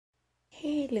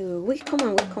Hello, welcome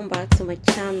and welcome back to my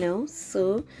channel.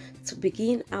 So to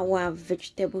begin our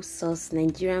vegetable sauce,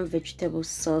 Nigerian vegetable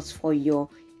sauce for your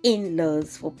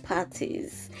in-laws, for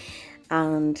parties,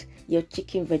 and your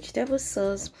chicken vegetable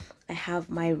sauce, I have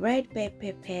my red bell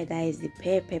pepper, that is the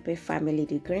bell pepper family,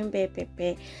 the green bell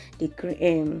pepper, the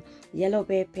green yellow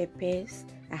bell peppers.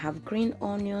 I have green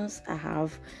onions, I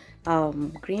have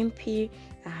green pea,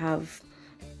 I have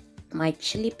my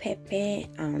chili pepper,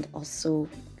 and also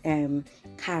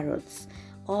carrots.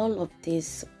 All of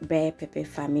this bell pepper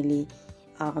family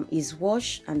is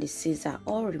washed and the seeds are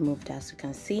all removed, as you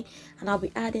can see, and I'll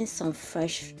be adding some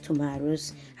fresh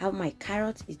tomatoes. I have my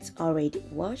carrot, it's already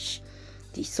washed.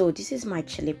 So this is my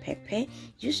chili pepper.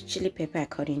 Use chili pepper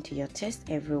according to your taste,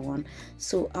 everyone.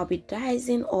 So I'll be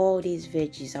dicing all these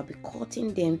veggies. I'll be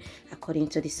cutting them according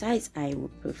to the size I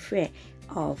would prefer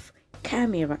of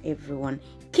camera, everyone.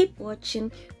 Keep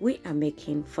watching. We are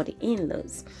making for the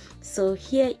in-laws. So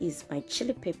here is my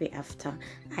chili pepper after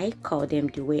I cut them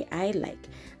the way I like,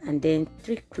 and then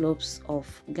 3 cloves of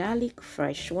garlic,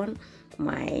 fresh one,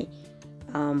 my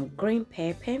green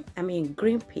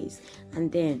peas,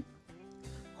 and then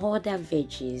other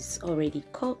veggies already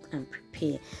cooked and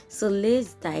prepared. So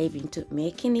let's dive into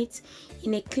making it.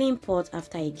 In a clean pot,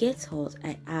 after it gets hot,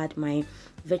 I add my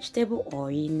vegetable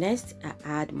oil. Next, I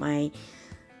add my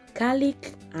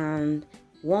garlic and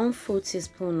 1 full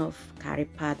teaspoon of curry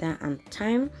powder and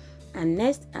thyme, and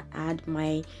next I add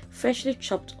my freshly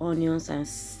chopped onions and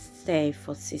stir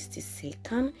for 60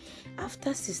 seconds.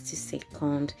 After 60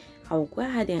 seconds, I'll go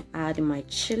ahead and add my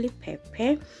chili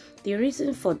pepper. The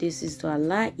reason for this is to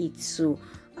allow it to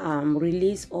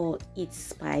release all its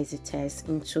spicy taste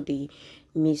into the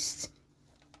mix.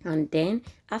 And then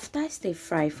after I stir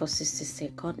fry for 60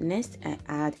 seconds, next I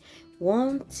add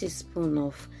 1 teaspoon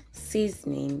of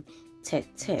seasoning to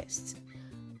taste.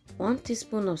 1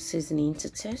 teaspoon of seasoning to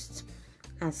taste,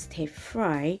 and stir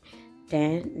fry.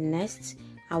 Then next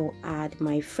I will add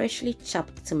my freshly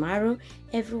chopped tomato.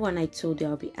 Everyone, I told you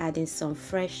I'll be adding some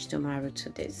fresh tomato to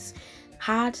this.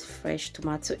 Add fresh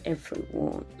tomato,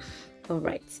 everyone. All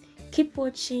right, keep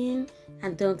watching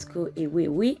and don't go away.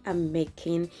 We are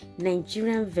making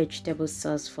Nigerian vegetable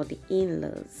sauce for the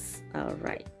in-laws. All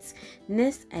right,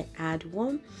 next I add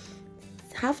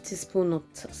 1/2 teaspoon of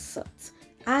salt.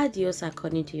 Add yours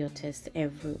according to your taste,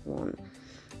 everyone.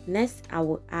 Next I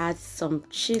will add some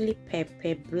chili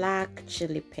pepper, black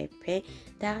chili pepper.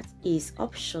 That is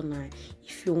optional.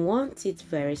 If you want it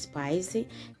very spicy,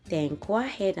 then go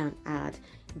ahead and add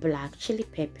black chili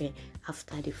pepper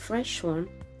after the fresh one.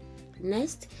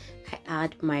 Next I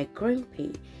add my green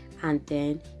pea and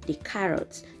then the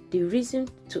carrots. The reason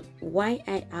why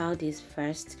I add this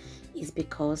first is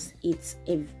because it's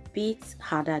a bit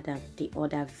harder than the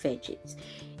other veggies.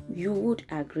 You would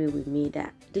agree with me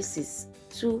that this is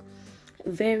too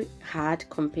very hard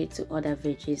compared to other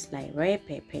veggies like red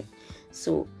pepper.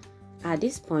 So at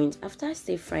this point, after I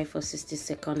stir fry for 60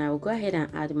 seconds, I will go ahead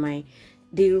and add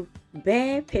the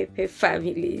bell pepper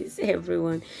families,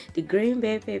 everyone. The green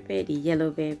bell pepper, the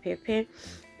yellow bell pepper,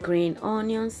 green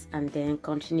onions, and then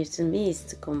continue to mix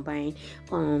to combine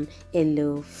on a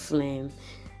low flame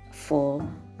for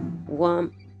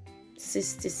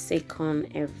 160 seconds,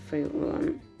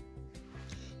 everyone.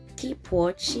 Keep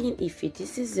watching. If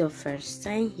this is your first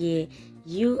time here,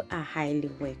 you are highly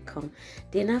welcome.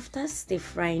 Then after stir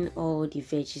frying all the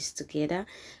veggies together,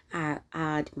 I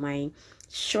add my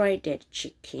shredded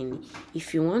chicken.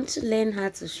 If you want to learn how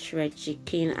to shred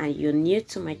chicken and you're new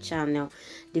to my channel,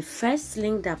 the first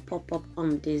link that pop up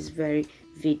on this very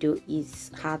video is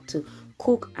how to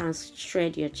cook and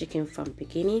shred your chicken from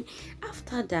beginning.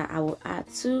 After that, I will add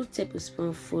 2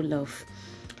 tablespoonfuls of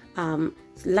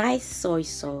light soy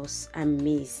sauce and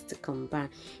mix to combine.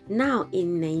 Now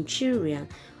in Nigeria,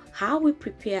 how we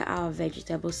prepare our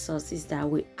vegetable sauce is that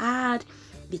we add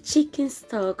the chicken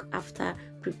stock after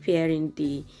preparing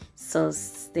the sauce,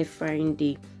 stir frying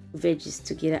the veggies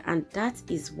together, and that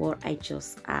is what I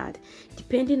just add.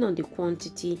 Depending on the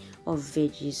quantity of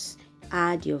veggies,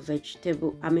 add your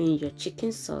your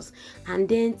chicken sauce. And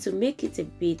then to make it a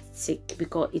bit thick,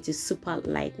 because it is super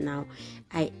light now,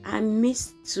 I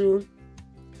mixed 2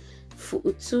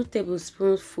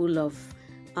 tablespoons full of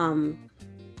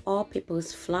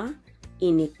all-purpose flour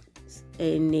in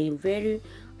a very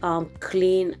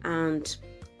clean and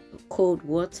cold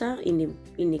water, in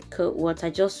a cold water,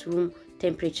 just room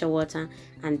temperature water,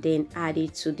 and then add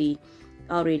it to the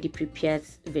already prepared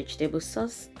vegetable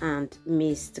sauce and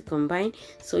mix to combine.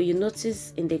 So you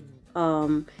notice in the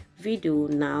video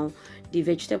now, the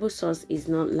vegetable sauce is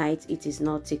not light, it is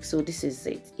not thick. So this is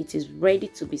it. It is ready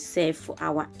to be served for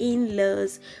our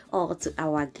in-laws or to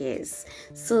our guests.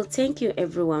 So thank you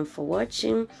everyone for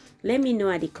watching. Let me know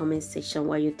at the comment section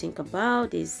what you think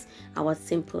about this, our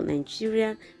simple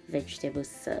Nigerian vegetable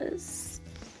sauce.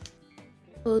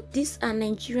 So this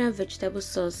Nigerian vegetable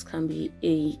sauce can be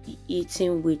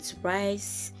eaten with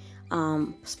rice,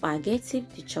 spaghetti.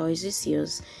 The choice is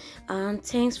yours. And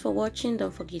thanks for watching.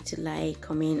 Don't forget to like,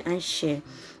 comment and share.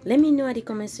 Let me know at the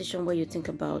comment section what you think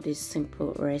about this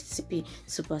simple recipe.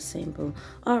 Super simple.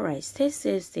 All right, stay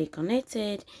safe, stay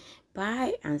connected.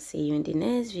 Bye, and see you in the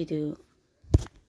next video.